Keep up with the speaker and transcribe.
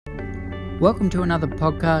Welcome to another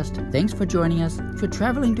podcast. Thanks for joining us. If you're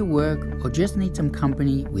traveling to work or just need some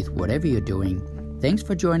company with whatever you're doing, thanks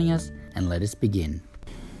for joining us and let us begin.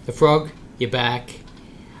 The Frog, you're back.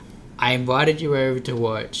 I invited you over to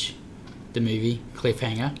watch the movie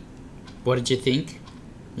Cliffhanger. What did you think?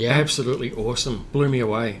 Yeah, absolutely awesome. Blew me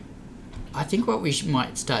away. I think what we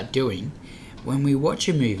might start doing, when we watch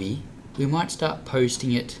a movie, we might start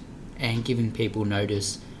posting it and giving people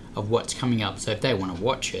notice of what's coming up. So if they want to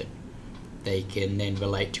watch it, they can then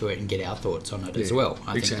relate to it and get our thoughts on it as well.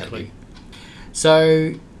 I exactly.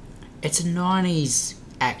 So it's a 90s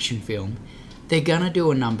action film. They're going to do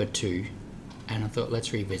a number 2, and I thought,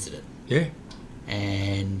 let's revisit it. Yeah.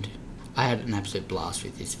 And I had an absolute blast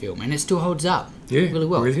with this film, and it still holds up really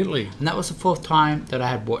well. Brilliantly. And that was the 4th time that I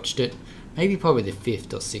had watched it. Maybe probably the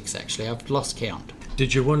 5th or 6th, actually. I've lost count.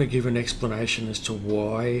 Did you want to give an explanation as to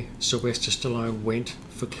why Sylvester Stallone went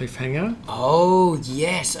for Cliffhanger? Oh,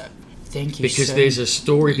 yes. Thank you. Because there's a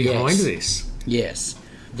story behind this. Yes,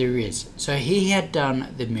 there is. So he had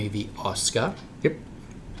done the movie Oscar. Yep.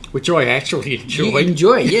 Which I actually enjoyed. You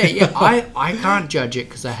enjoy, yeah. I can't judge it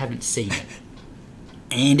because I haven't seen it.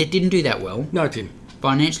 And it didn't do that well. No, it didn't.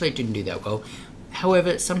 Financially, it didn't do that well.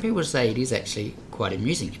 However, some people say it is actually quite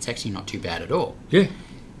amusing. It's actually not too bad at all. Yeah.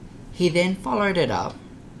 He then followed it up,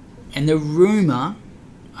 and the rumour,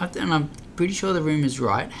 and I'm pretty sure the rumour's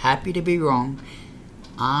right, happy to be wrong,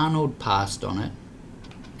 Arnold passed on it,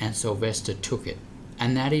 and Sylvester took it.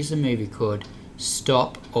 And that is a movie called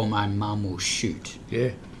Stop or My Mum Will Shoot.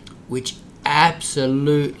 Yeah. Which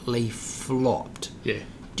absolutely flopped. Yeah.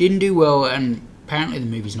 Didn't do well, and apparently the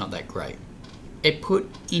movie's not that great. It put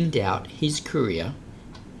in doubt his career.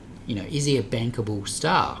 You know, is he a bankable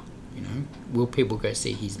star? You know, will people go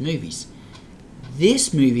see his movies?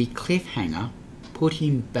 This movie, Cliffhanger, put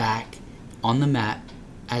him back on the map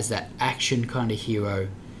as that action kind of hero.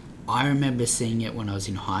 I remember seeing it when I was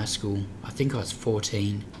in high school. I think I was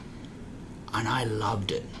 14. And I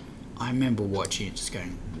loved it. I remember watching it just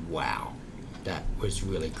going, wow, that was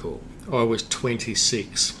really cool. I was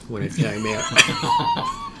 26 when it came out.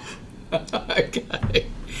 Okay. It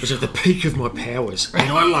was at the peak of my powers, and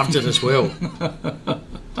I loved it as well.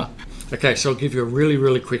 Okay, so I'll give you a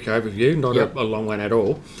really quick overview, not a long one at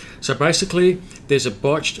all. So basically, there's a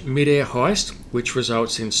botched mid-air heist, which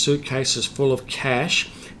results in suitcases full of cash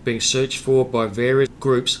being searched for by various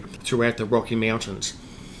groups throughout the Rocky Mountains.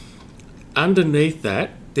 Underneath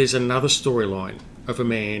that, there's another storyline of a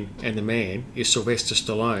man, and the man is Sylvester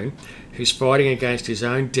Stallone, who's fighting against his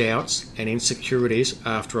own doubts and insecurities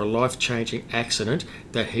after a life-changing accident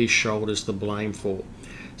that he shoulders the blame for.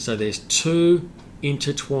 So there's 2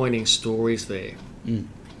 intertwining stories there.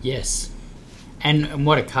 Yes. And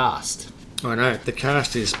what a cast. I know, the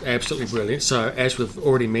cast is absolutely brilliant. So as we've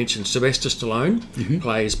already mentioned, Sylvester Stallone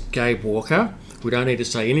plays Gabe Walker. We don't need to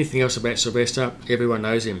say anything else about Sylvester, everyone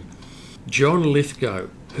knows him. John Lithgow,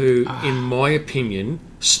 who in my opinion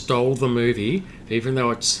stole the movie, even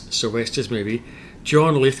though it's Sylvester's movie.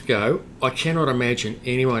 John Lithgow, I cannot imagine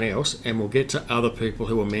anyone else, and we'll get to other people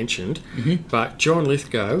who were mentioned, but John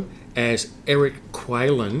Lithgow as Eric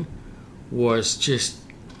Quaylen was just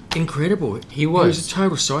incredible. He was a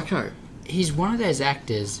total psycho. He's one of those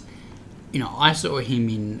actors, you know, I saw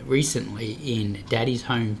him recently in Daddy's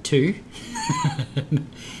Home 2.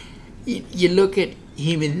 You look at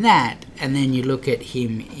him in that, and then you look at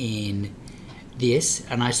him in this,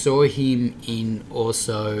 and I saw him in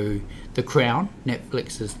also The Crown,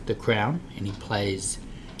 Netflix's The Crown, and he plays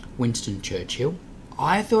Winston Churchill.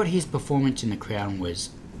 I thought his performance in The Crown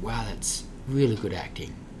was, wow, that's really good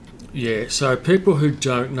acting. Yeah, so people who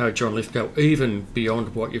don't know John Lithgow, even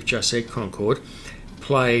beyond what you've just said, Concord,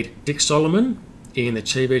 played Dick Solomon in the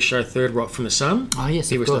TV show Third Rock from the Sun. Oh, yes,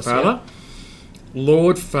 he was the father.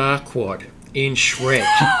 Lord Farquaad in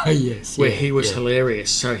Shrek, where he was hilarious.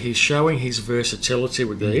 So he's showing his versatility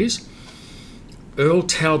with these. Earl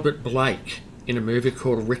Talbot Blake in a movie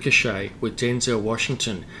called Ricochet with Denzel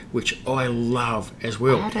Washington, which I love as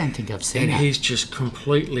well. I don't think I've seen and that. He's just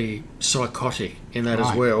completely psychotic in that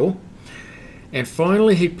as well. And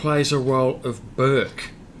finally, he plays a role of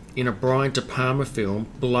Burke in a Brian De Palma film,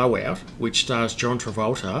 Blowout, which stars John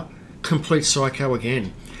Travolta. Complete psycho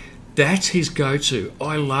again. That's his go-to.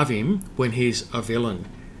 I love him when he's a villain.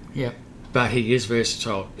 Yeah. But he is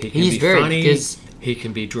versatile. He can be funny, he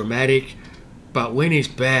can be dramatic, but when he's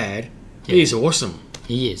bad, he's awesome.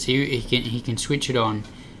 He is. He can switch it on.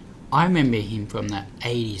 I remember him from that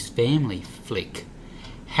 80s family flick,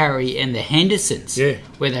 Harry and the Hendersons,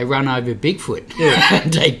 where they run over Bigfoot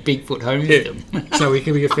and take Bigfoot home with them. So he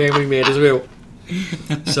can be a family man as well.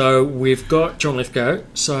 So we've got John Lithgow.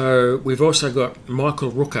 So we've also got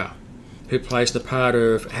Michael Rooker, who plays the part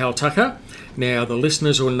of Hal Tucker. Now, the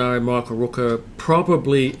listeners will know Michael Rooker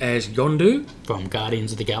probably as Yondu. From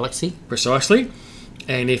Guardians of the Galaxy. Precisely.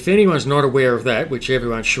 And if anyone's not aware of that, which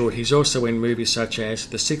everyone should, he's also in movies such as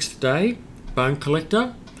The Sixth Day, Bone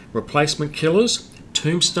Collector, Replacement Killers,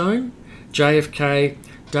 Tombstone, JFK,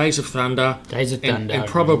 Days of Thunder, and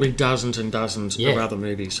probably dozens and dozens of other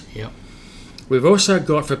movies. Yep. We've also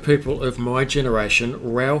got, for people of my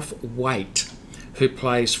generation, Ralph Waite, who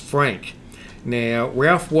plays Frank. Now,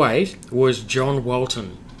 Ralph Waite was John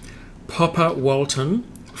Walton, Papa Walton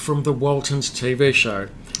from the Waltons TV show,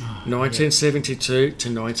 1972 to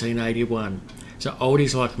 1981. So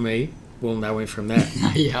oldies like me will know him from that.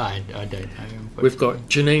 I don't know him. We've got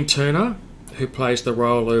Janine Turner, who plays the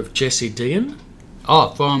role of Jessie Dean. Oh,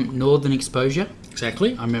 from Northern Exposure.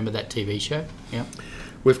 Exactly. I remember that TV show. Yep.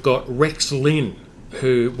 We've got Rex Lynn,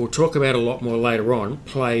 who we'll talk about a lot more later on,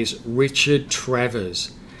 plays Richard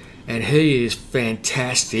Travers. And he is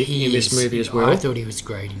fantastic in this movie as well. I thought he was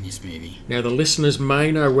great in this movie. Now, the listeners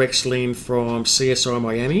may know Rex Lynn from CSI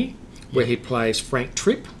Miami, where he plays Frank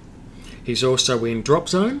Tripp. He's also in Drop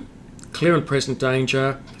Zone, Clear and Present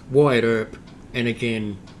Danger, Wyatt Earp, and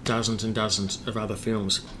again, dozens and dozens of other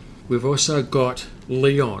films. We've also got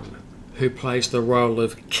Leon, who plays the role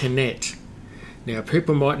of Kinnett. Now,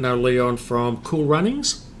 people might know Leon from Cool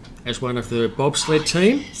Runnings as one of the bobsled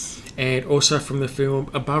team, and also from the film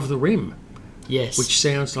Above the Rim. Yes. Which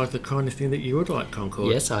sounds like the kind of thing that you would like,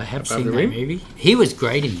 Concord. Yes, I have seen that movie. He was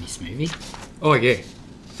great in this movie. Oh, yeah.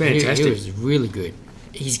 Fantastic. He was really good.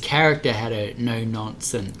 His character had a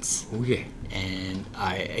no-nonsense. Oh, yeah. And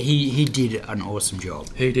he did an awesome job.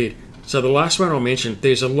 He did. So the last one I'll mention,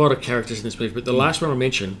 there's a lot of characters in this movie, but the last one I'll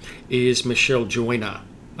mention is Michelle Joyner.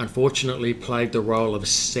 Unfortunately played the role of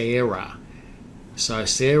Sarah. So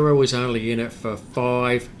Sarah was only in it for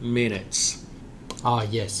 5 minutes. Oh,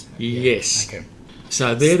 yes. Yes. Okay.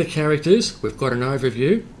 So they're the characters. We've got an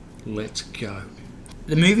overview. Let's go.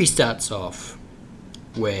 The movie starts off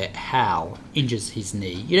where Hal injures his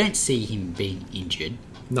knee. You don't see him being injured.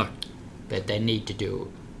 No. But they need to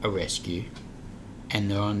do a rescue.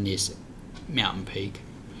 And they're on this mountain peak.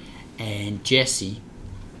 And Jessie,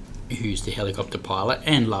 who's the helicopter pilot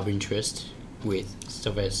and love interest with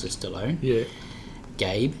Sylvester Stallone. Yeah.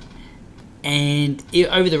 Gabe. And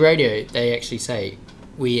over the radio, they actually say,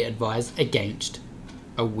 we advise against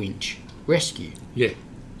a winch rescue. Yeah.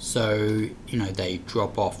 So, they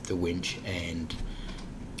drop off the winch and,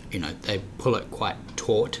 they pull it quite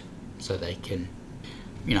taut so they can,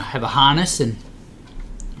 have a harness and,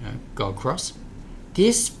 go across.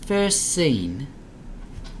 This first scene,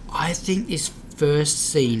 I think this first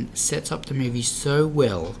scene sets up the movie so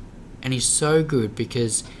well and is so good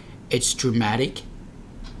because it's dramatic.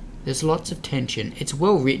 There's lots of tension. It's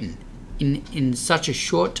well written. In such a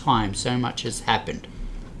short time, so much has happened.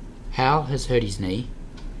 Hal has hurt his knee.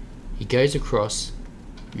 He goes across,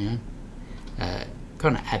 kind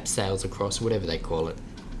of abseils across, whatever they call it.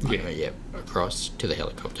 Across to the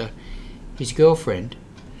helicopter. His girlfriend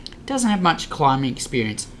doesn't have much climbing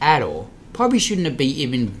experience at all. Probably shouldn't have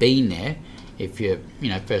even been there if you're,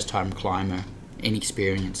 first time climber,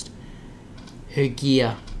 inexperienced. Her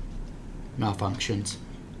gear malfunctions.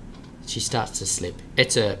 She starts to slip.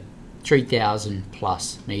 It's a 3,000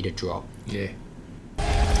 plus meter drop. Yeah.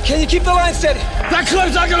 Can you keep the line steady? That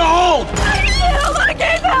cliff's not gonna hold! I need help!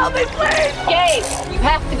 Gabe, help me, please! Gabe, you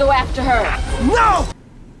have to go after her. No!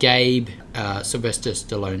 Gabe, Sylvester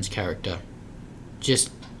Stallone's character,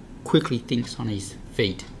 just quickly thinks on his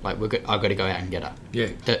feet, like, I've got to go out and get her. Yeah.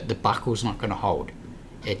 The buckle's not going to hold.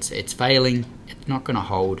 It's failing. It's not going to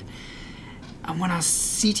hold. And when I was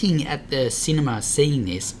sitting at the cinema seeing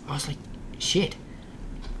this, I was like, shit.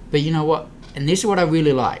 But you know what? And this is what I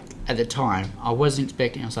really liked at the time. I wasn't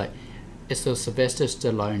expecting. I was like, it's the Sylvester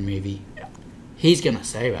Stallone movie. He's going to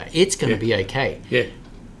save her. It's going to be okay. Yeah.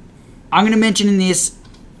 I'm going to mention in this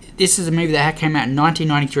is a movie that came out in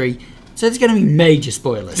 1993, so there's going to be major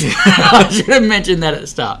spoilers. I should have mentioned that at the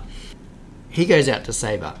start. He goes out to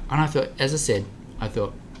save her. And I thought, as I said,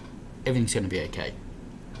 everything's going to be okay.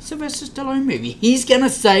 Sylvester Stallone movie. He's going to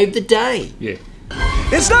save the day. Yeah.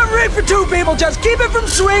 It's not rigged for two people. Just keep it from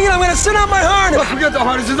swinging. I'm going to send out my harness. Don't forget the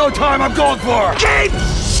harness. There's no time. I'm going for it. Gabe!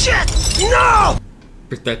 Shit! No!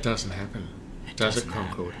 But that doesn't happen. Does it,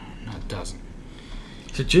 Concord? No, it doesn't.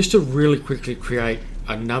 So just to really quickly create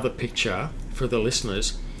another picture for the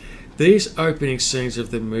listeners, these opening scenes of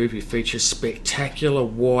the movie feature spectacular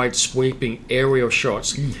wide sweeping aerial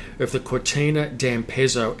shots of the Cortina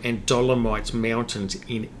d'Ampezzo and Dolomites mountains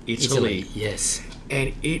in Italy. Yes.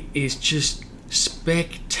 And it is just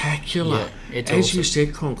spectacular. Yeah, it's As awesome. you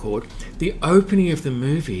said, Concord, the opening of the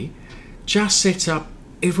movie, just sets up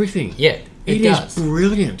everything. Yeah, it is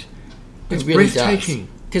brilliant. It's really breathtaking.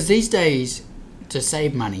 Because these days, to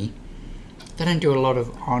save money, they don't do a lot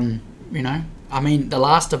of I mean, The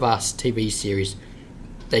Last of Us TV series,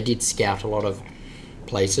 they did scout a lot of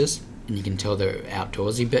places, and you can tell they're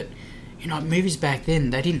outdoorsy, but, movies back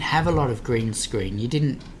then, they didn't have a lot of green screen.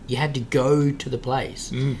 You had to go to the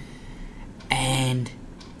place. And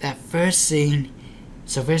that first scene,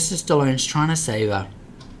 Sylvester Stallone's trying to save her.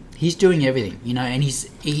 He's doing everything, and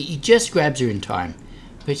he just grabs her in time,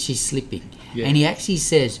 but she's slipping. Yeah. And he actually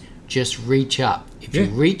says, just reach up. If you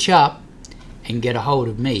reach up and get a hold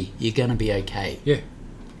of me, you're going to be okay. Yeah.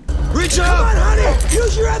 Reach up! Come on, honey!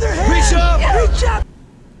 Use your other hand! Reach up! Yeah. Reach up!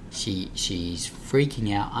 She's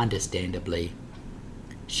freaking out, understandably.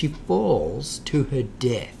 She falls to her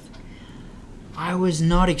death. I was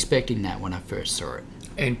not expecting that when I first saw it.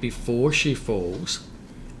 And before she falls,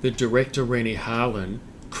 the director, Renny Harlin,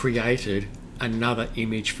 created another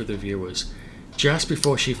image for the viewers. Just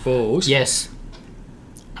before she falls, yes,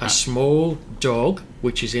 a small dog,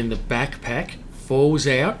 which is in the backpack, falls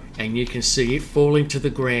out, and you can see it falling to the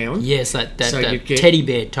ground. Yes, that teddy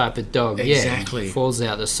bear type of dog. Exactly. Yeah, falls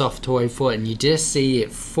out, the soft toy foot, and you just see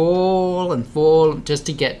it fall and fall just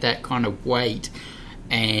to get that kind of weight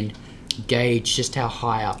and gauge just how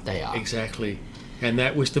high up they are. Exactly. And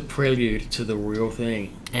that was the prelude to the real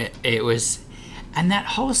thing. It was... And that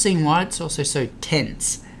whole scene, why it's also so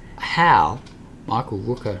tense, Hal, Michael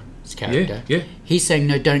Rooker's character, he's saying,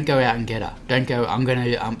 no, don't go out and get her. Don't go,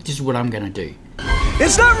 this is what I'm going to do.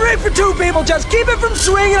 It's not rigged for two people, just keep it from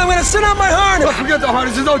swinging, I'm going to send out my harness. Look, forget the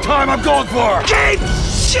harness, there's no time, I'm going for it. Gabe!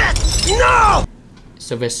 Shit! No!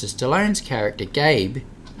 Sylvester Stallone's character, Gabe,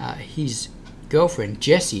 his girlfriend,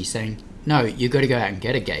 Jessie, saying, no, you got to go out and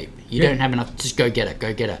get her, Gabe. You don't have enough, just go get her,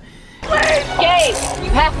 go get her. Gabe, you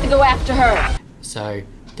have to go after her. So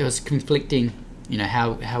there was conflicting,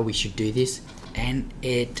 how we should do this, and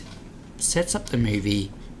it sets up the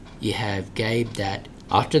movie. You have Gabe that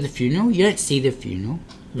after the funeral, you don't see the funeral,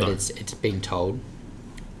 but it's being told,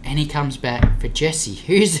 and he comes back for Jessie,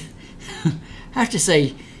 who's I have to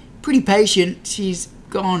say pretty patient. She's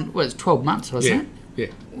gone, it's 12 months, wasn't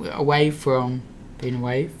it? Yeah. Being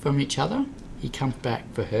away from each other. He comes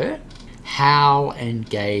back for her. Hal and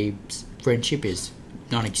Gabe's friendship is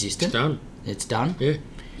non-existent. It's done. Yeah.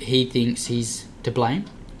 He thinks he's to blame,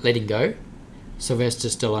 letting go. Sylvester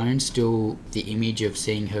Stallone still the image of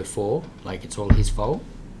seeing her fall, like it's all his fault,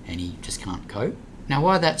 and he just can't cope. Now,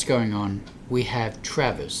 while that's going on, we have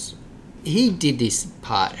Travis. He did this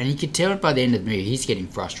part, and you could tell it by the end of the movie, he's getting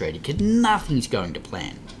frustrated because nothing's going to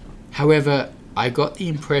plan. However, I got the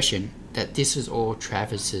impression that this is all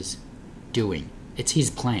Travis's doing. It's his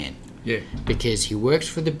plan. Yeah. Because he works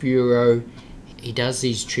for the Bureau, he does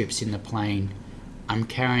these trips in the plane. I'm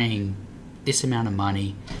carrying this amount of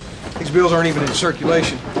money. These bills aren't even in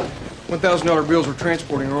circulation. $1,000 bills we're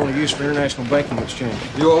transporting are only used for international banking exchange.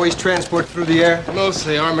 You always transport through the air?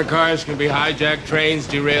 Mostly. Armored cars can be hijacked, trains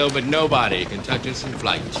derailed, but nobody can touch us in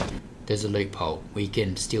flight. There's a loophole. We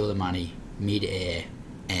can steal the money mid-air,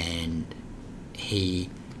 and he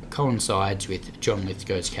coincides with John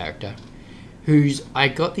Lithgow's character, I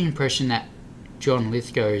got the impression that John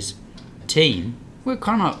Lithgow's team were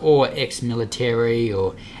kind of all ex-military,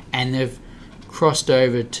 and they've crossed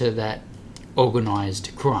over to that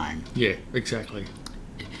organised crime. Yeah, exactly.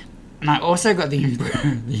 And I also got the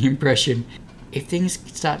impression, if things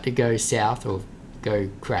start to go south or go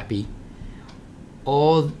crappy,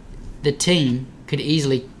 all the team could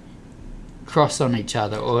easily cross on each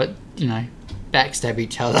other or, backstab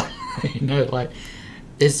each other.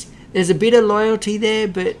 There's a bit of loyalty there,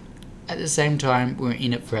 but at the same time, we're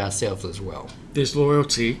in it for ourselves as well. There's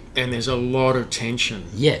loyalty, and there's a lot of tension.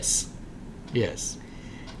 Yes.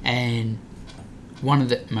 And one of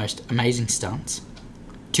the most amazing stunts,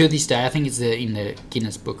 to this day, I think it's in the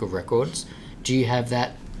Guinness Book of Records. Do you have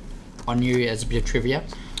that on you as a bit of trivia?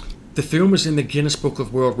 The film was in the Guinness Book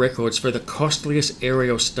of World Records for the costliest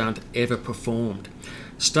aerial stunt ever performed.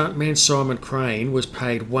 Stuntman Simon Crane was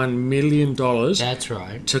paid $1 million. That's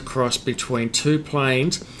right. To cross between two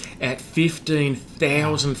planes at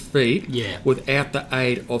 15,000 feet without the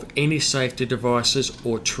aid of any safety devices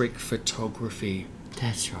or trick photography.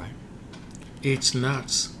 That's right. It's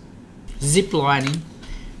nuts. Zip lining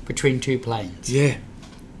between two planes. Yeah.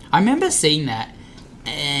 I remember seeing that,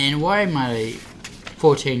 and why my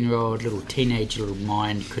 14-year-old little teenage little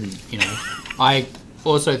mind couldn't, I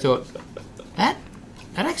also thought, that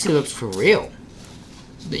actually looks for real.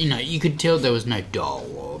 You could tell there was no doll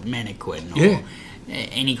or mannequin or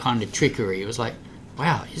any kind of trickery. It was like,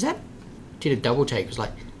 wow, is that? Did a double take. It was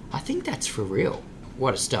like, I think that's for real.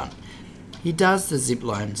 What a stunt. He does the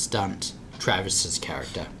zipline stunt, Travis's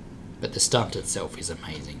character, but the stunt itself is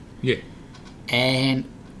amazing. Yeah. And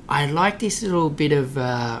I like this little bit of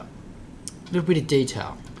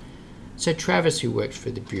detail. So Travis, who works for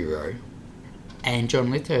the Bureau, and John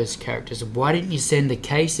Lithgow's character said, "Why didn't you send the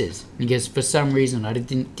cases?" And he goes, "For some reason, I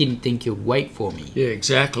didn't think you'd wait for me." Yeah,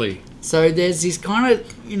 exactly. So there's this kind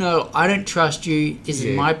of, I don't trust you, this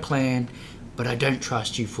is my plan, but I don't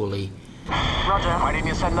trust you fully. Roger. Why didn't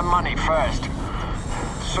you send the money first?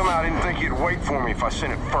 Somehow I didn't think you'd wait for me if I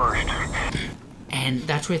sent it first. And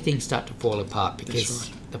that's where things start to fall apart, because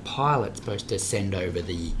the pilot's supposed to send over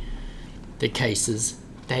the cases.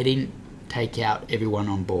 They didn't take out everyone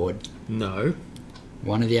on board. No.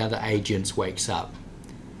 One of the other agents wakes up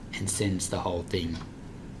and sends the whole thing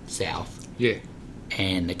south. Yeah.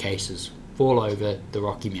 And the cases fall over the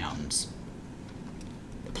Rocky Mountains.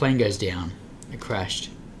 The plane goes down. It crashed.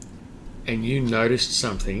 And you noticed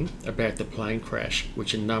something about the plane crash,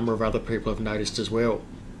 which a number of other people have noticed as well.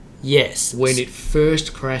 Yes. When it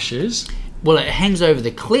first crashes... Well, it hangs over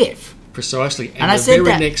the cliff. Precisely. And I the said very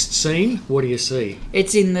that, next scene, what do you see?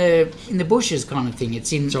 It's in the bushes kind of thing.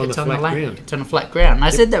 It's on the flat ground. It's on a flat ground. And I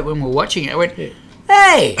said that when we were watching it. I went,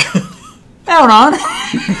 hey, hold on.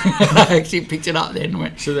 I actually picked it up then and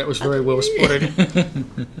went. So that was very well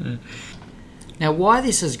spotted. Now, why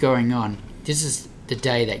this is going on, this is the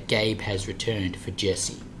day that Gabe has returned for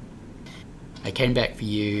Jesse. I came back for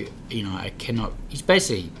you, he's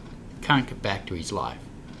basically can't get back to his life.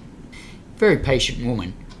 Very patient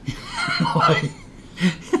woman.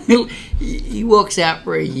 He walks out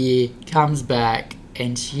for a year, comes back,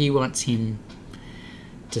 and she wants him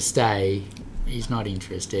to stay. He's not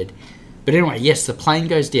interested. But anyway, yes, the plane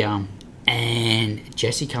goes down, and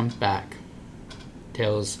Jesse comes back,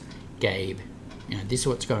 tells Gabe, this is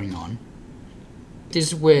what's going on. This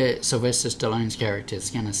is where Sylvester Stallone's character is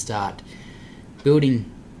going to start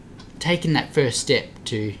taking that first step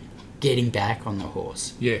to getting back on the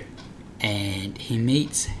horse. Yeah. And he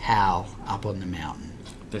meets Hal up on the mountain.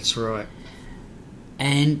 That's right.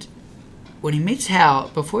 And when he meets Hal,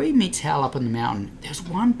 before he meets Hal up on the mountain, there's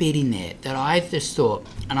one bit in there that I just thought,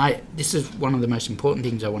 and this is one of the most important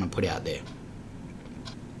things I want to put out there.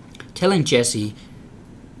 Telling Jesse,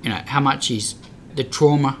 how much is the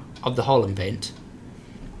trauma of the whole event.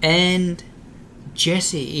 And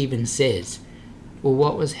Jesse even says, well,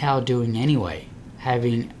 what was Hal doing anyway?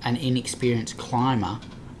 Having an inexperienced climber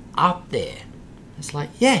up there. It's like,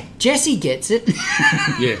 yeah, Jesse gets it.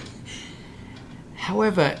 Yeah.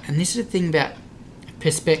 However, and this is the thing about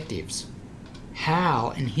perspectives,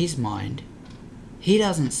 Hal, in his mind, he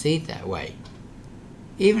doesn't see it that way.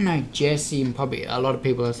 Even though Jesse and probably a lot of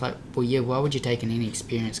people are like, well, yeah, why would you take an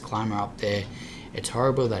inexperienced climber up there? It's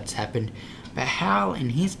horrible that's happened. But Hal, in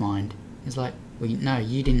his mind, is like, well, no,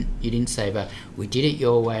 you didn't save her. We did it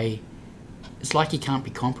your way. It's like he can't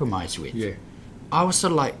be compromised with. Yeah. I was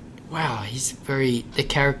sort of like, wow, the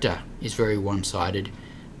character is very one-sided,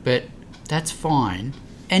 but that's fine.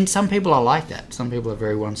 And some people are like that. Some people are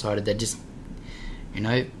very one-sided. They're just,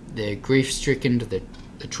 they're grief-stricken to the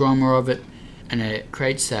trauma of it, and it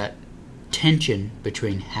creates that tension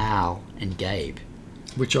between Hal and Gabe.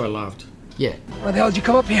 Which I loved. Yeah. Why the hell did you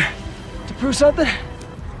come up here? To prove something?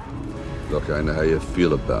 Look, I know how you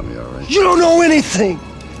feel about me, all right? You don't know anything!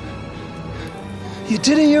 You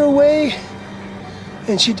did it your way,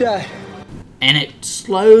 and she died. And it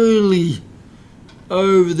slowly,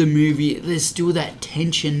 over the movie, there's still that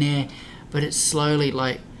tension there, but it's slowly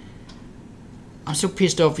like, I'm still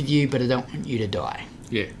pissed off with you, but I don't want you to die.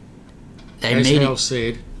 Yeah. As Hal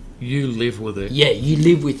said, you live with it. Yeah, you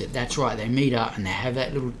live with it, that's right. They meet up and they have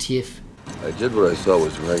that little tiff. I did what I thought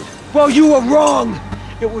was right. Well, you were wrong!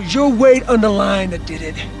 It was your weight on the line that did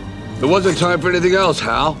it. There wasn't time for anything else,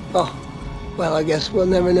 Hal. Oh, well, I guess we'll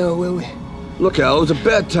never know, will we? Look, Hal, it was a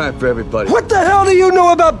bad time for everybody. What the hell do you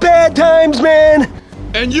know about bad times, man?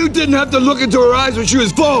 And you didn't have to look into her eyes when she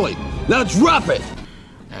was falling. Now drop it!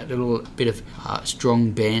 That little bit of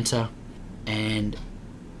strong banter. And,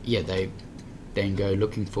 yeah, they then go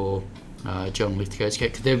looking for John Lithgow's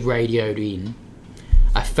character, because they've radioed in,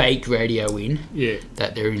 a fake radio in,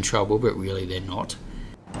 that they're in trouble, but really they're not.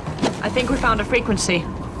 I think we found a frequency.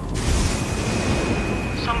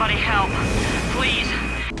 Somebody help, please.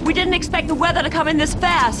 We didn't expect the weather to come in this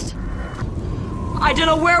fast. I don't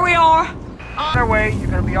know where we are. On our way, you're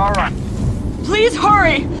gonna be all right. Please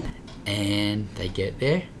hurry. And they get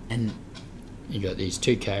there, and you got these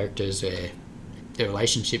two characters where their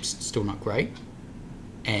relationship's still not great,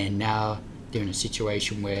 and now they're in a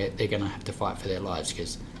situation where they're going to have to fight for their lives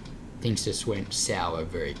because things just went sour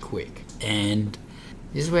very quick. And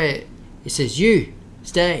this is where it says, you,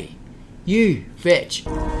 stay. You, fetch.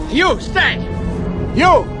 You, stay!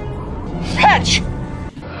 You! Fetch!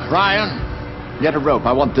 Ryan, get a rope.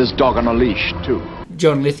 I want this dog on a leash, too.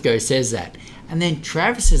 John Lithgow says that. And then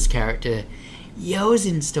Travis's character yells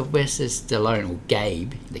in Sylvester Stallone, or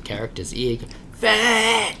Gabe, the character's ear,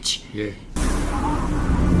 fetch! Yeah.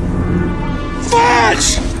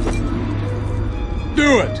 Fetch!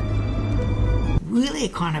 Do it! Really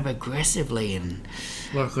kind of aggressively, and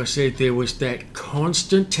Like I said, there was that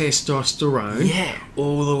constant testosterone yeah.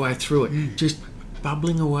 all the way through it, just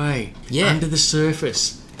bubbling away under the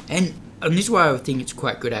surface. And this is why I think it's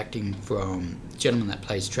quite good acting from the gentleman that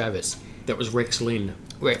plays Travis. That was Rex Lynn.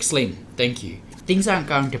 Rex Lynn, thank you. Things aren't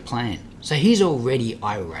going to plan. So he's already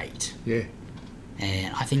irate. Yeah.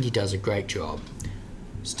 And I think he does a great job.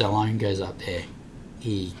 Stallone goes up there.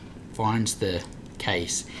 He finds the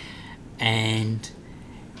case. And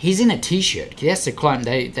he's in a t-shirt. He has to climb.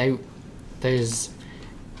 Those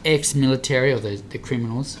ex-military or the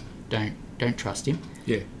criminals don't trust him.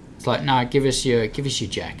 Yeah. It's like, no, give us your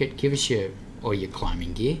jacket, give us your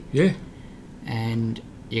climbing gear. Yeah. And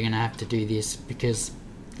you're gonna have to do this because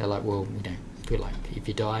they're like, well, we don't feel like if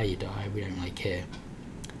you die, you die. We don't really care.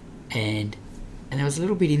 And there was a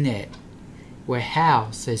little bit in there where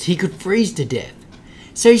Hal says he could freeze to death.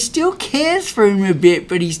 So he still cares for him a bit,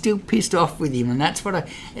 but he's still pissed off with him, and that's what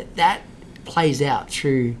that plays out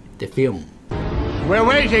through the film. We're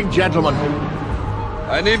waiting, gentlemen.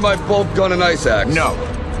 I need my bolt gun and ice axe. No.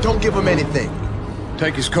 Don't give him anything.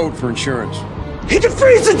 Take his coat for insurance. He can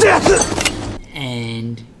freeze to death!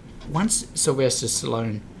 And once Sylvester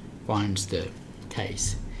Stallone finds the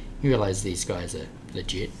case, you realise these guys are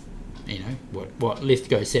legit. You know, what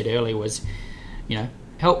Lithgow said earlier was, you know,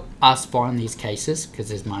 help us find these cases because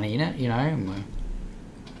there's money in it, you know, and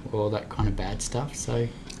we're all that kind of bad stuff. So,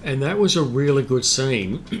 and that was a really good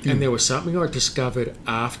scene. And there was something I discovered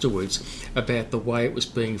afterwards about the way it was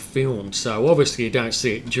being filmed. So obviously you don't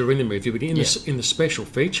see it during the movie, but in the special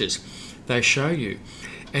features, they show you.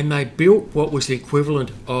 And they built what was the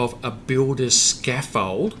equivalent of a builder's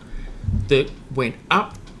scaffold that went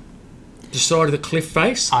up the side of the cliff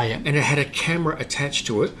face, and it had a camera attached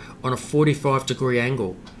to it on a 45-degree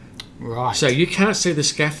angle. Right. So you can't see the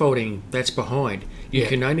scaffolding that's behind. You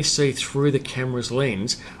can only see through the camera's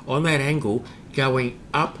lens on that angle going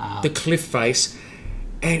up the cliff face,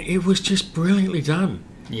 and it was just brilliantly done.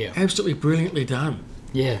 Yeah. Absolutely brilliantly done.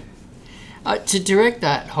 Yeah. To direct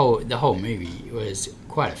the whole movie was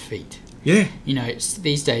quite a feat. Yeah. You know,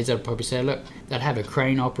 these days I'd probably say, look, they'd have a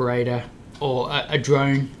crane operator or a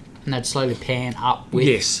drone, and they'd slowly pan up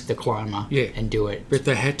with the climber and do it. But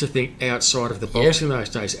they had to think outside of the box in those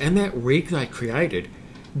days. And that rig they created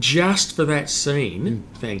just for that scene,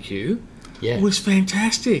 thank you, was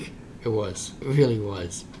fantastic. It was. It really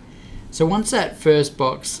was. So once that first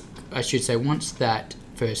box, I should say, once that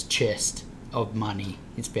first chest of money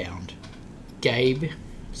is found, Gabe,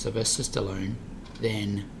 Sylvester Stallone,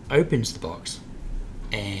 then opens the box,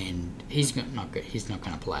 and he's not going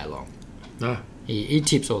to play along. No. He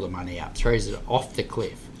tips all the money out, throws it off the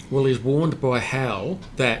cliff. Well, he's warned by Hal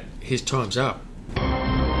that his time's up.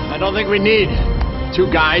 I don't think we need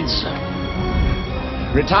 2 guides.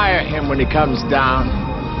 Retire him when he comes down.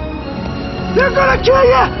 They're gonna kill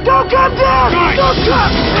you! Don't come down! Don't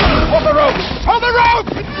come! Hold the rope! Hold the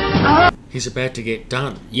rope! He's about to get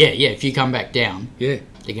done. Yeah, if you come back down, they're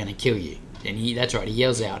going to kill you. And that's right, he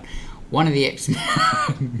yells out. One of the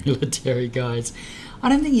ex-military guys, I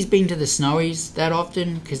don't think he's been to the Snowies that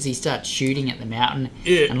often because he starts shooting at the mountain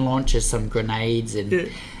and launches some grenades and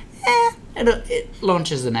it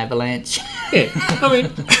launches an avalanche. Yeah, I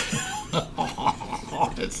mean...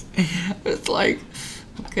 it's like,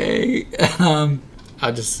 okay.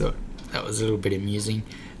 I just thought that was a little bit amusing.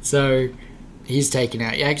 So he's taken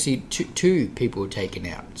out. Actually, two people were taken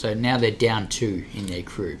out. So now they're down 2 in their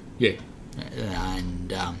crew. Yeah.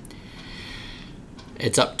 And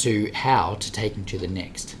it's up to Hal to take him to the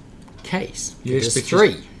next case. Yes, there's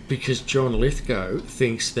 3. Because John Lithgow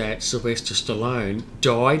thinks that Sylvester Stallone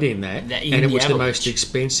died in that and it was the most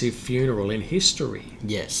expensive funeral in history.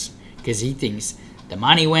 Yes, because he thinks the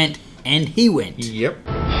money went and he went. Yep.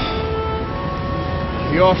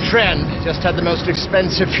 Your friend just had the most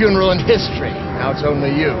expensive funeral in history. Now it's only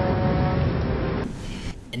you.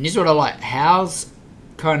 And this is what I like. Hal's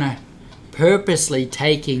kind of purposely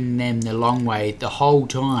taking them the long way the whole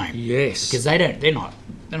time. Yes. Because they're not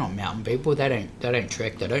mountain people. They don't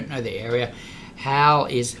trek. They don't know the area. Hal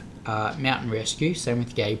is mountain rescue. Same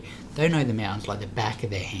with Gabe. They know the mountains like the back of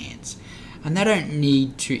their hands, and they don't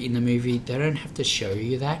need to in the movie. They don't have to show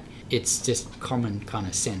you that. It's just common kind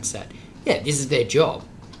of sense that this is their job.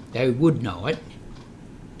 They would know it,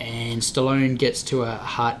 And Stallone gets to a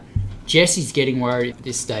hut. Jesse's getting worried at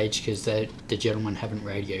this stage because the gentlemen haven't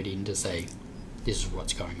radioed in to say this is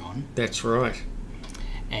what's going on. That's right.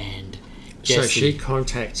 And so she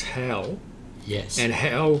contacts Hal. Yes. And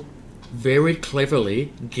Hal very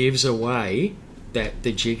cleverly gives away that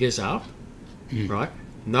the jig is up. Right?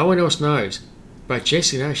 No one else knows. But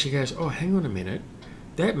Jessie knows. She goes, oh, hang on a minute.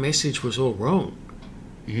 That message was all wrong.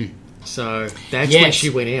 So that's when she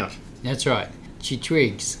went out. That's right. She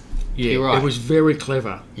twigs. Yeah, you're right. It was very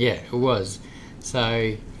clever. Yeah, it was.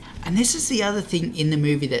 So, and this is the other thing in the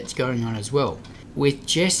movie that's going on as well. With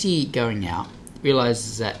Jessie going out,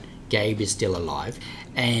 realizes that Gabe is still alive,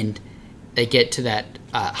 and they get to that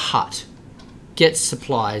hut, get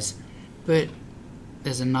supplies, but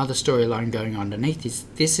there's another storyline going on underneath this.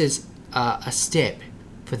 This is a step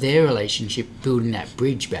for their relationship, building that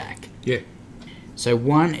bridge back. Yeah. So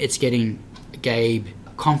one, it's getting Gabe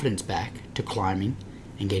confidence back to climbing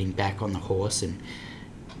and getting back on the horse and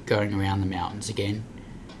going around the mountains again.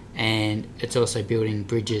 And it's also building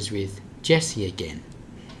bridges with Jessie again.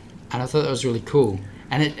 And I thought that was really cool.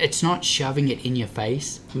 And it's not shoving it in your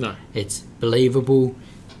face. No. It's believable,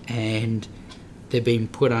 and they're being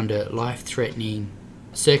put under life-threatening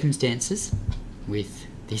circumstances with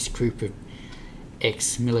this group of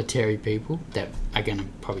ex-military people that are going to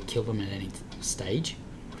probably kill them at any stage.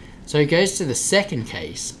 So he goes to the second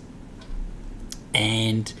case,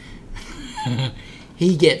 and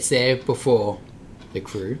he gets there before the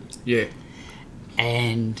crew. Yeah.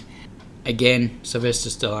 And again, Sylvester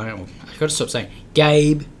Stallone, I've got to stop saying,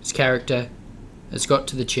 Gabe's character has got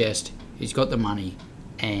to the chest, he's got the money,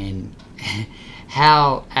 and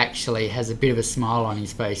Hal actually has a bit of a smile on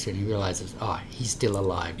his face when he realises, oh, he's still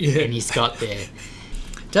alive. Yeah. And he's got there.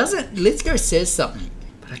 Lithgow says something,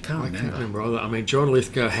 but I can't remember. Either. I mean, John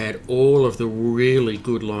Lithgow had all of the really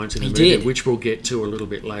good lines in the movie, which we'll get to a little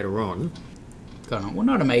bit later on. Well,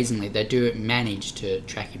 not amazingly, they do manage to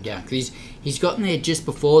track him down, because he's gotten there just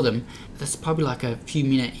before them. That's probably like a few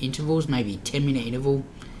minute intervals, maybe 10-minute interval,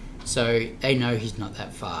 so they know he's not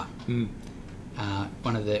that far.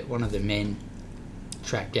 One of the men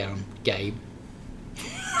track down Gabe.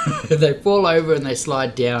 They fall over and they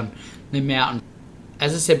slide down the mountain.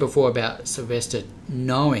 As I said before about Sylvester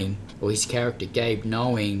knowing, or his character Gabe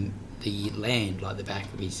knowing the land like the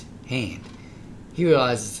back of his hand, he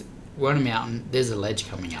realises we're on a mountain, there's a ledge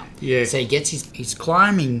coming up. Yeah. So he gets his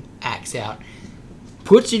climbing axe out,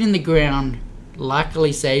 puts it in the ground,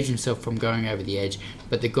 luckily saves himself from going over the edge.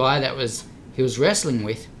 But the guy he was wrestling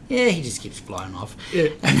with, he just keeps flying off.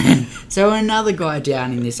 Yeah. And then, so another guy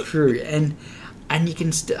down in this crew, and you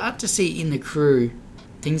can start to see in the crew,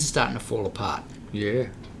 things are starting to fall apart. Yeah.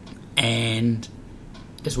 And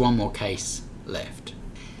there's one more case left.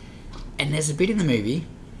 And there's a bit in the movie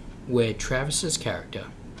where Travis's character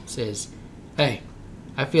says, hey,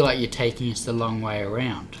 I feel like you're taking us the long way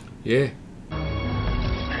around. Yeah.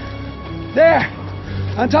 There!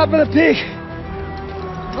 On top of the peak!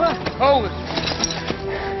 Hold it!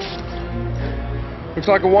 Looks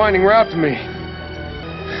like a winding route to me.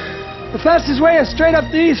 The fastest way is straight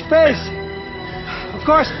up the east face. Of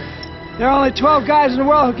course, there are only 12 guys in the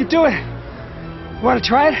world who could do it. Want to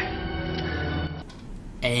try it?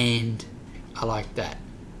 And I like that.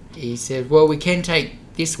 He said, well, we can take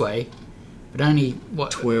this way, but only,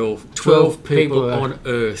 12 people on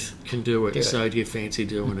Earth can do it, so do you fancy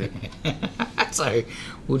doing it? So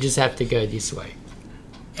we'll just have to go this way.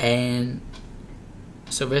 And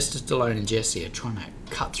Sylvester Stallone and Jessie are trying to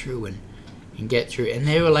cut through and get through, and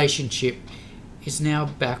their relationship is now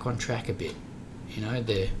back on track a bit. You know,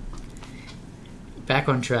 they're back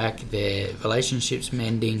on track, their relationship's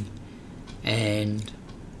mending, and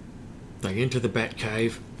they enter the Bat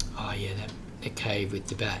Cave. Oh yeah, the cave with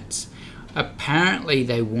the bats. Apparently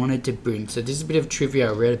they wanted to bring, so this is a bit of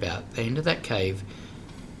trivia I read about, they entered that cave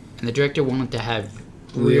and the director wanted to have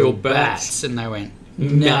real bats, and they went,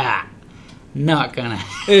 nah, not gonna.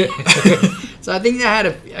 So I think they had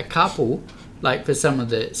a couple, like for some of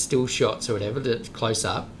the still shots or whatever, that's close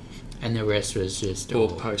up, and the rest was just all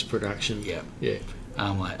post-production. Yeah.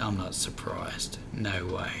 I'm like, I'm not surprised. No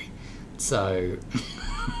way. So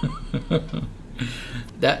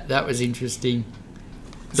that was interesting.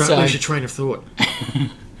 Don't lose your train of thought.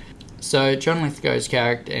 So John Lithgow's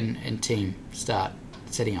character and team start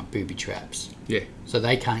setting up booby traps. Yeah. So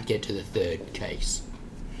they can't get to the third case.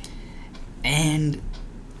 And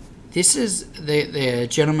this is the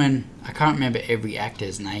gentleman, I can't remember every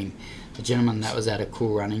actor's name, the gentleman that was out of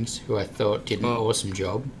Cool Runnings, who I thought did an awesome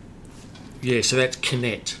job. Yeah, so that's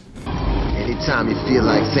Kinnett. Anytime you feel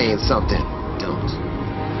like saying something,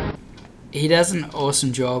 don't. He does an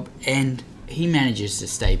awesome job, and he manages to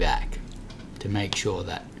stay back to make sure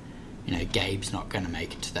that, you know, Gabe's not going to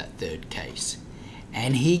make it to that third case.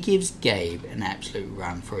 And he gives Gabe an absolute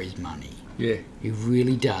run for his money. Yeah. He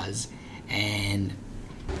really does. And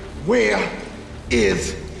Where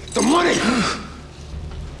is the money?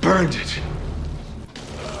 Burned it.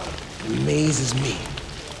 It amazes me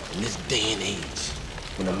in this day and age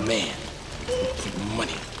when a man will put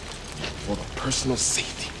money for the personal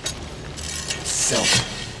safety of himself.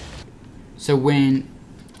 so when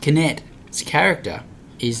Kinnett's character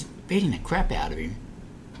is beating the crap out of him,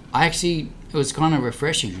 it was kind of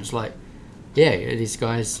refreshing. It was like, yeah, this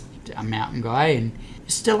guy's a mountain guy, and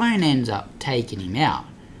Stallone ends up taking him out.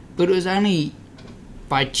 But it was only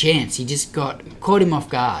by chance. He just caught him off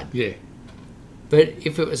guard. Yeah. But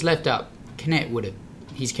if it was left up,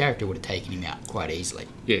 his character would have taken him out quite easily.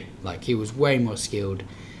 Yeah. Like, he was way more skilled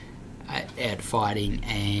at fighting,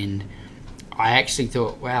 and I actually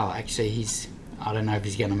thought, wow, actually I don't know if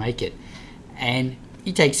he's going to make it. And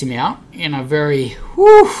he takes him out in a very,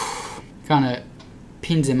 kind of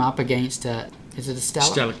pins him up against is it a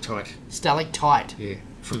Stalactite. Stalactite. Yeah,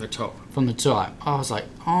 from the top. From the top. I was like,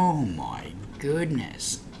 oh my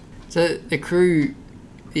goodness. So the crew,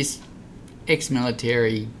 this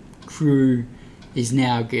ex-military crew is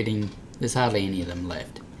now there's hardly any of them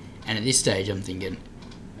left. And at this stage I'm thinking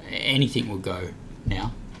anything will go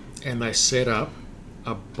now. And they set up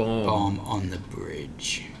a bomb on the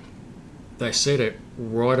bridge. They set it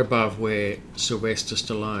right above where Sylvester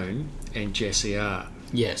Stallone and Jesse are.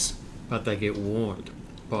 Yes. But they get warned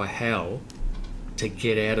by Hal to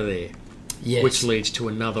get out of there. Yes. Which leads to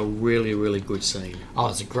another really, really good scene. Oh,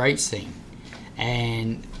 it's a great scene.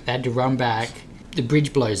 And they had to run back. The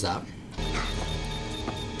bridge blows up.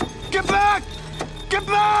 Get back! Get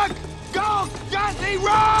back! Go! Jesse,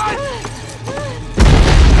 run!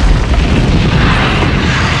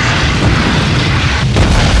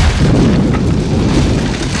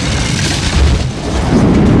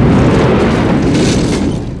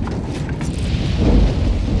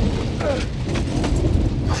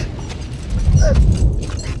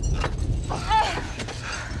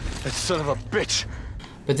 That son of a bitch!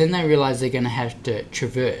 But then they realise they're going to have to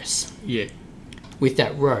traverse. Yeah. With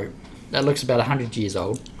that rope that looks about 100 years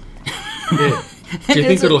old. Yeah. Do you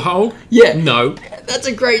think it'll hold? Yeah. No. That's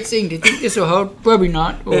a great scene. Do you think this will hold? Probably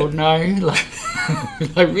not. Or no. Like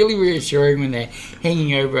really reassuring when they're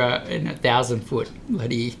hanging over a 1,000-foot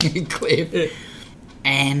bloody cliff. Yeah.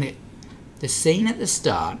 And the scene at the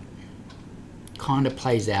start kind of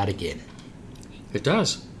plays out again. It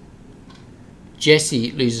does.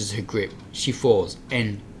 Jessie loses her grip. She falls.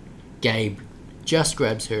 And Gabe just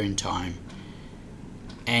grabs her in time.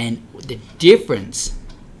 And the difference,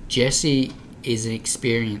 Jessie is an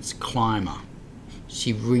experienced climber.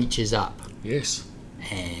 She reaches up. Yes.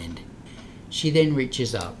 And she then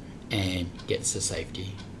reaches up and gets to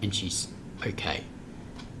safety. And she's okay.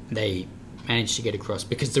 They manage to get across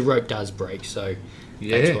because the rope does break, so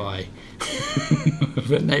that's why.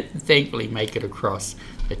 But they thankfully make it across.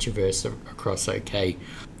 They traverse across okay.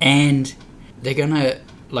 And they're going to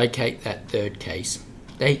locate that third case.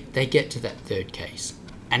 They get to that third case.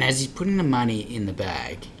 And as he's putting the money in the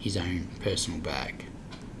bag, his own personal bag,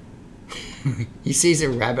 he sees a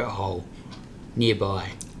rabbit hole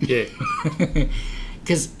nearby. Yeah.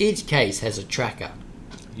 Because each case has a tracker.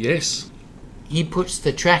 Yes. He puts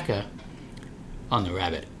the tracker on the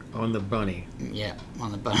rabbit. On the bunny. Yeah,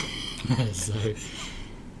 on the bunny. So,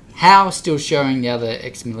 Hal's still showing the other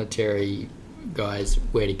ex-military guys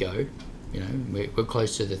where to go. You know, we're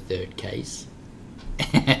close to the third case.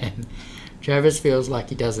 And Travis feels like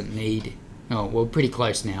he doesn't need... Oh, we're pretty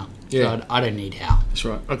close now. Yeah. So I don't need Hal. That's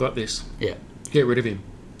right. I got this. Yeah. Get rid of him.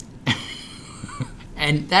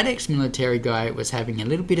 And that ex-military guy was having a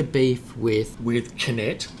little bit of beef with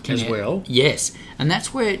Kinnet as well. Yes. And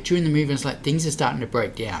that's where, during the movie, it's like things are starting to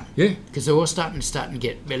break down. Yeah. Because they're all starting to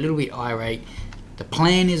get a little bit irate. The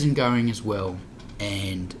plan isn't going as well.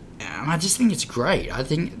 And I just think it's great. I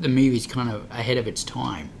think the movie's kind of ahead of its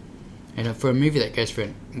time. And for a movie that goes for,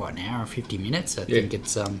 an hour and 50 minutes, I think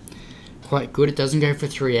it's quite good. It doesn't go for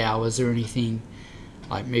 3 hours or anything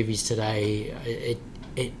like movies today.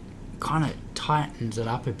 It kind of tightens it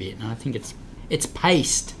up a bit, and I think it's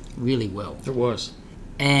paced really well. It was.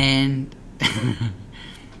 And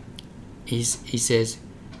he says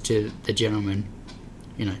to the gentleman,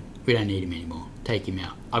 you know, we don't need him anymore. Take him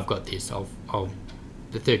out. I've got this.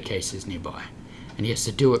 The third case is nearby. And he has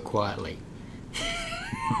to do it quietly.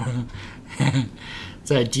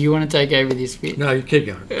 So, do you want to take over this bit? No, you keep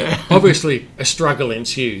going. Obviously, a struggle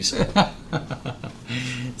ensues.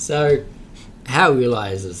 So, Hal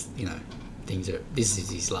realizes, you know, this is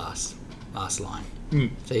his last last line.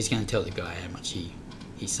 Mm. So he's going to tell the guy how much he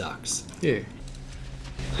sucks. Yeah.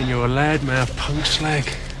 And you're a loudmouth punk slag.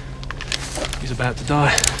 He's about to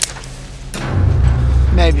die.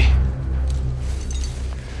 Maybe.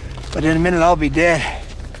 But in a minute I'll be dead.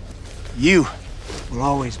 You will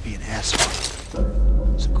always be an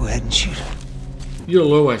asshole. So go ahead and shoot him.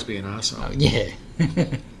 You'll always be an arsehole. Yeah.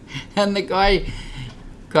 And the guy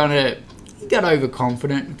kind of got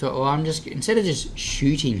overconfident and thought, well, I'm just, instead of just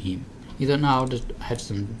shooting him, he thought, no, I'll just have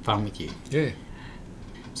some fun with you. Yeah.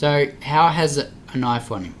 So Hal has a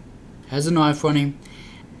knife on him. Has a knife on him.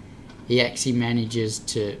 He actually manages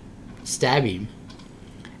to stab him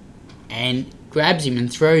and grabs him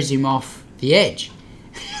and throws him off the edge.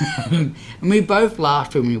 And we both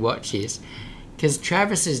laughed when we watched this because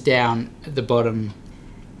Travis is down at the bottom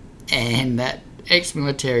and that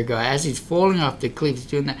ex-military guy, as he's falling off the cliff, is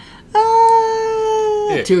doing that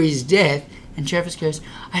to his death, and Travis goes,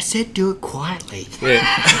 I said do it quietly.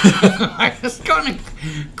 Yeah. It's kind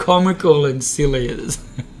of comical and silly.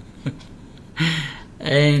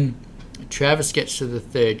 And Travis gets to the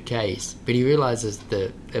third case, but he realises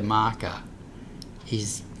the marker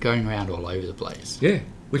is going around all over the place. Yeah,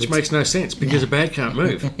 which makes no sense because a bat can't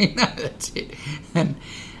move. No, that's it. And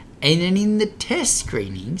then in the test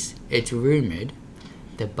screenings, it's rumoured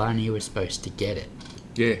the bunny was supposed to get it.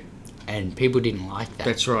 Yeah. And people didn't like that.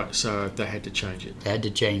 That's right, so they had to change it. They had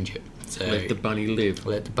to change it. So let the bunny live.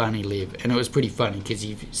 Let the bunny live. And it was pretty funny because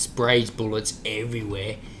he sprays bullets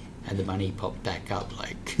everywhere and the bunny popped back up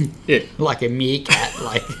like like a meerkat.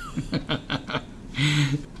 Like.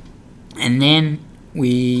 And then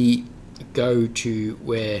we go to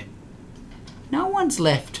where no one's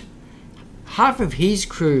left. Half of his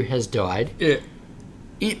crew has died. Yeah.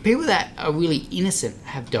 People that are really innocent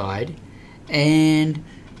have died. And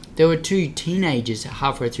there were two teenagers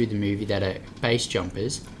halfway through the movie that are base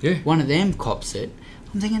jumpers. Yeah. One of them cops it.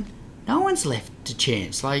 I'm thinking, no one's left to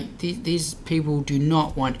chance. Like, these people do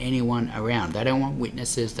not want anyone around. They don't want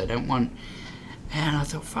witnesses. They don't want... And I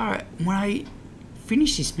thought, far out. When I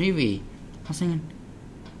finished this movie, I was thinking,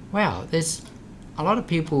 wow, there's a lot of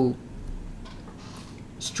people,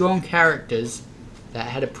 strong characters that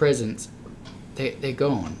had a presence, they're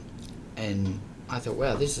gone. And I thought,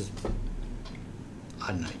 wow, this is... I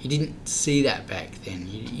don't know, you didn't see that back then.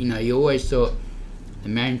 You know, you always thought the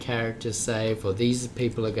main character's safe or these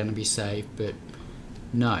people are going to be safe, but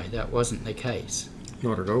no, that wasn't the case.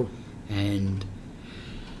 Not at all. And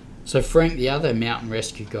so Frank, the other mountain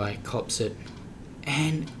rescue guy, cops it.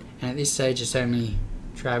 And at this stage, it's only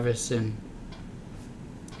Travis and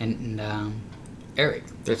Eric.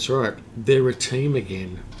 That's right. They're a team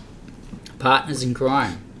again. Partners in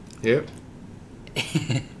crime. Yep.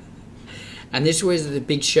 And this was the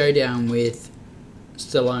big showdown with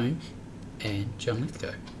Stallone and John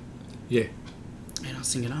Lithgow. Yeah. And I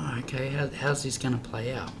was thinking, oh, okay, how's this going to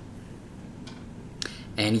play out?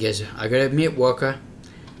 And he goes, I got to admit, Walker,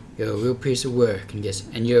 you're a real piece of work. And he goes,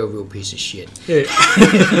 and you're a real piece of shit. Yeah.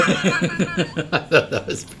 I thought that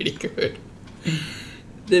was pretty good.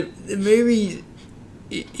 The movie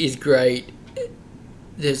is great.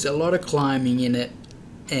 There's a lot of climbing in it,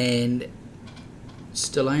 and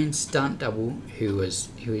Stallone's stunt double, he was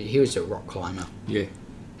a rock climber. Yeah.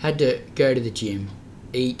 Had to go to the gym,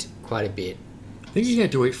 eat quite a bit. I think he had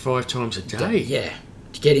to eat 5 times a day. Yeah.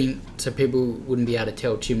 To get in, so people wouldn't be able to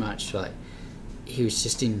tell too much. Like, he was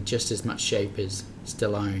just in just as much shape as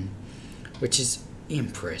Stallone, which is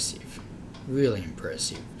impressive. Really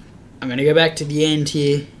impressive. I'm going to go back to the end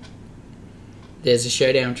here. There's a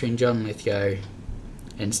showdown between John Lithgow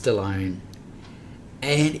and Stallone.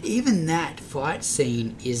 And even that fight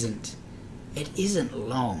scene isn't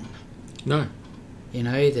long. No. You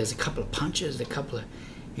know, there's a couple of punches, there's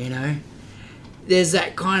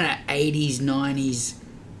that kind of 80s, 90s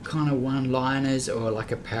kind of one-liners or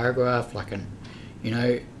like a paragraph,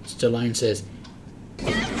 Stallone says,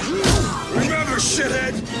 Remember,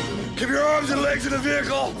 shithead, keep your arms and legs in the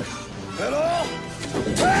vehicle at all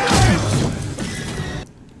times.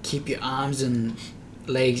 Keep your arms and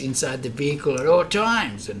legs inside the vehicle at all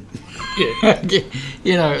times, and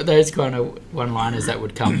those kind of one-liners that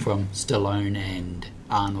would come from Stallone and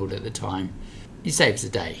Arnold at the time. He saves the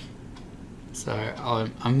day. So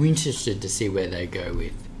I'm interested to see where they go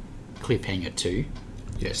with Cliffhanger 2.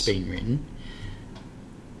 Yes. It's been written.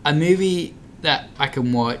 A movie that I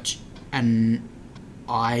can watch and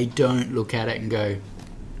I don't look at it and go,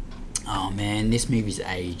 oh man, this movie's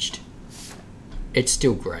aged. It's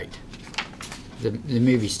still great. The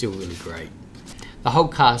movie's still really great. The whole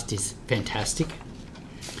cast is fantastic.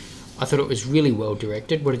 I thought it was really well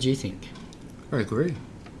directed. What did you think? I agree.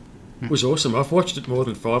 was awesome. I've watched it more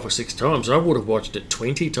than 5 or 6 times. I would have watched it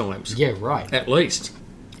 20 times. Yeah, right. At least.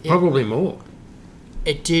 Yeah. Probably more.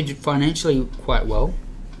 It did financially quite well.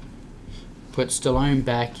 Put Stallone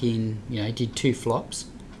back in, did 2 flops.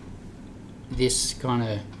 This kind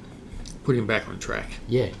of... Put him back on track.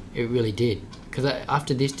 Yeah, it really did. Because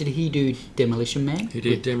after this, did he do Demolition Man? He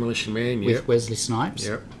did Demolition Man, with Wesley Snipes.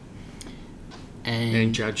 Yep.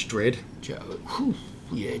 And Judge Dredd.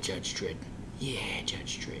 Yeah, Judge Dredd. Yeah,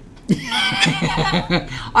 Judge Dredd.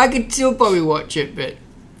 I could still probably watch it, but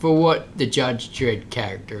for what the Judge Dredd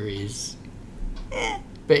character is,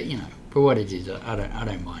 but for what it is, I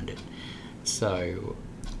don't mind it. So,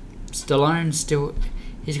 Stallone still,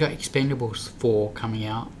 he's got Expendables 4 coming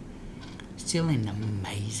out. Still in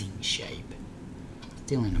amazing shape.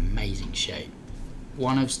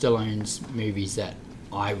 One of Stallone's movies that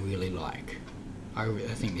I really like. I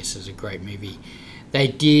think this is a great movie. They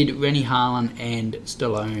did, Renny Harlin and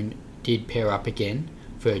Stallone did pair up again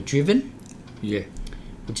for Driven. Yeah.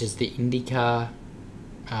 Which is the IndyCar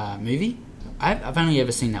movie. I've only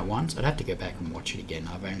ever seen that once. I'd have to go back and watch it again.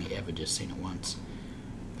 I've only ever just seen it once.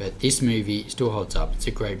 But this movie still holds up. It's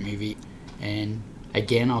a great movie. And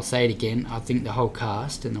again, I'll say it again, I think the whole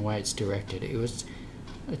cast and the way it's directed,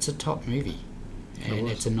 it's a top movie. And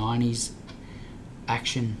it's a 90s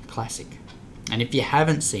action classic. And if you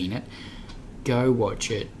haven't seen it, go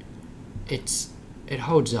watch it. It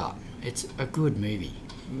holds up. It's a good movie.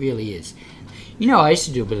 It really is. I used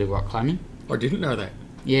to do a bit of rock climbing. I didn't know that.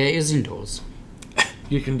 Yeah, it was indoors.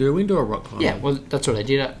 You can do indoor rock climbing? Yeah, well, that's what I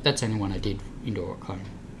did. That's the only one I did, indoor rock climbing.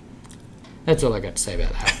 That's all I got to say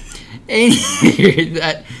about that.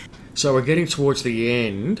 Anyway, So we're getting towards the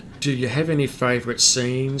end. Do you have any favourite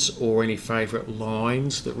scenes or any favourite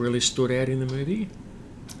lines that really stood out in the movie?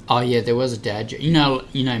 Oh yeah, there was a dad joke. You know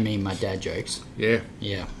me and my dad jokes. Yeah.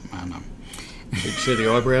 Yeah, I know. Did you see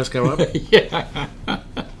the eyebrows go up? Yeah.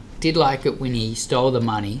 Did like it when he stole the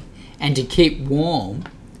money, and to keep warm,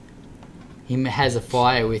 he has a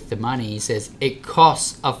fire with the money. He says, it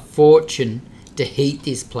costs a fortune to heat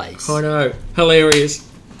this place. I know. Hilarious.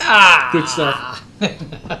 Good stuff.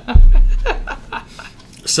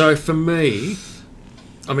 So for me,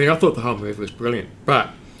 I thought the whole movie was brilliant,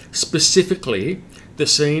 but specifically the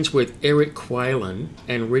scenes with Eric Quaylen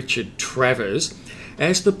and Richard Travers,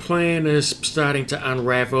 as the plan is starting to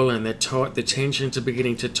unravel and the tensions are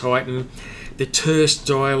beginning to tighten, the terse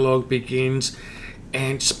dialogue begins,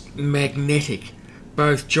 and it's magnetic.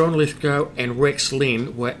 Both John Lithgow and Rex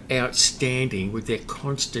Lynn were outstanding with their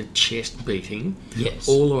constant chest beating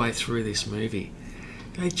all the way through this movie.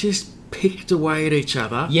 They just picked away at each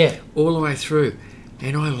other all the way through,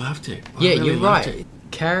 and I loved it. You're right.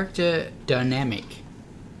 Character dynamic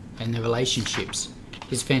and the relationships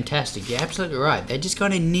is fantastic. You're absolutely right. They just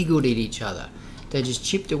kind of niggled at each other. They just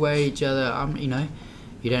chipped away at each other.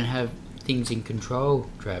 You don't have things in control,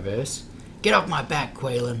 Travers. Get off my back,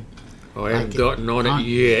 Quaylen. I haven't gotten on it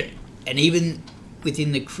yet. And even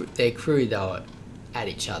within their crew, they were at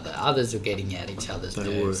each other. Others were getting at each other's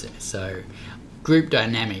nerves. So, group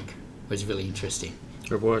dynamic was really interesting.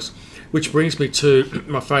 It was. Which brings me to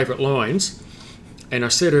my favourite lines. And I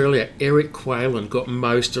said earlier, Eric Quaylen got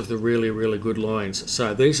most of the really, really good lines.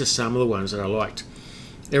 So these are some of the ones that I liked.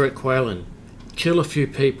 Eric Quaylen, kill a few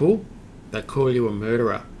people, they call you a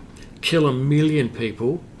murderer. Kill 1 million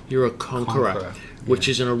people, you're a conqueror. Which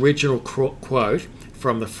is an original quote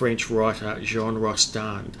from the French writer Jean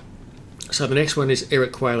Rostand. So the next one is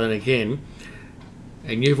Eric Quaylen again,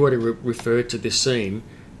 and you've already referred to this scene.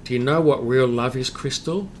 Do you know what real love is,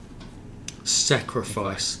 Crystal?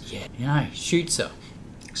 Sacrifice. Yeah, shoots her.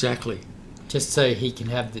 Exactly. Just so he can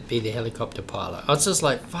be the helicopter pilot. I was just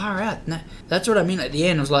like, far out. No, that's what I mean at the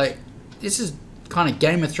end. I was like, this is kind of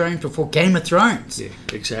Game of Thrones before Game of Thrones. Yeah,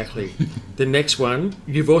 exactly. The next one,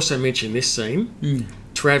 you've also mentioned this scene.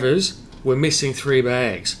 Travers, we're missing 3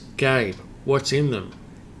 bags. Gabe, what's in them?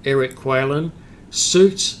 Eric Quaylen,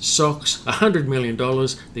 suits, socks, $100 million,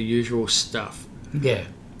 the usual stuff. Yeah.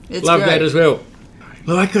 Love great. That as well.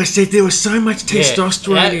 Like I said, there was so much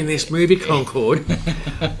testosterone in this movie, Concord,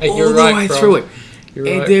 all the way through it.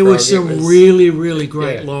 And there were some really, really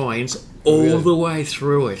great lines all the way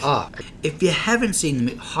through it. If you haven't seen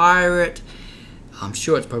them, hire it. I'm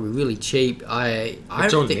sure it's probably really cheap. It's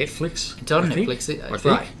on Netflix. It's on Netflix. I think.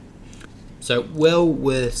 Right. So well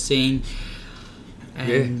worth seeing.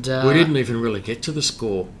 And we didn't even really get to the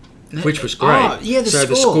score, which was great.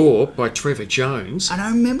 The score by Trevor Jones. And I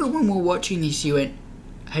remember when we were watching this, you went,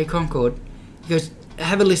 "Hey Concord," he goes,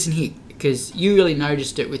 "Have a listen here," because you really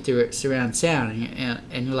noticed it with the surround sound,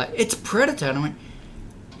 and you're like, "It's Predator," and I went,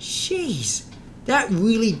 "Jeez, that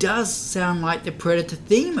really does sound like the Predator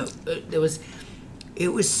theme. It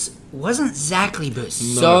wasn't exactly, but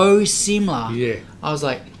so similar. Yeah. I was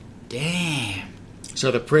like, damn. So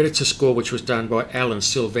the Predator score, which was done by Alan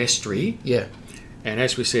Silvestri. Yeah. And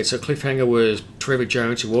as we said, so Cliffhanger was Trevor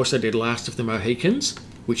Jones, who also did Last of the Mohicans,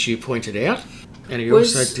 which you pointed out. And he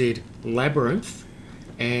also did Labyrinth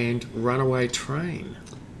and Runaway Train.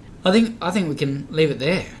 I think we can leave it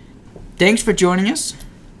there. Thanks for joining us.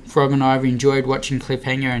 Frog and I have enjoyed watching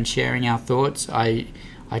Cliffhanger and sharing our thoughts. I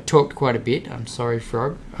talked quite a bit. I'm sorry,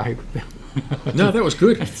 Frog. No, that was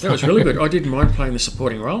good. That was really good. I didn't mind playing the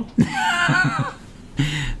supporting role.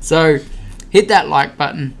 So, hit that like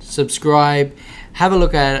button, subscribe, have a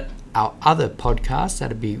look at our other podcasts.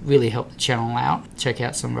 That'd be really help the channel out. Check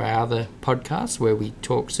out some of our other podcasts where we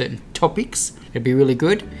talk certain topics. It'd be really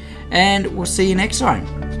good. And we'll see you next time.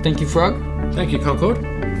 Thank you, Frog. Thank you, Concord.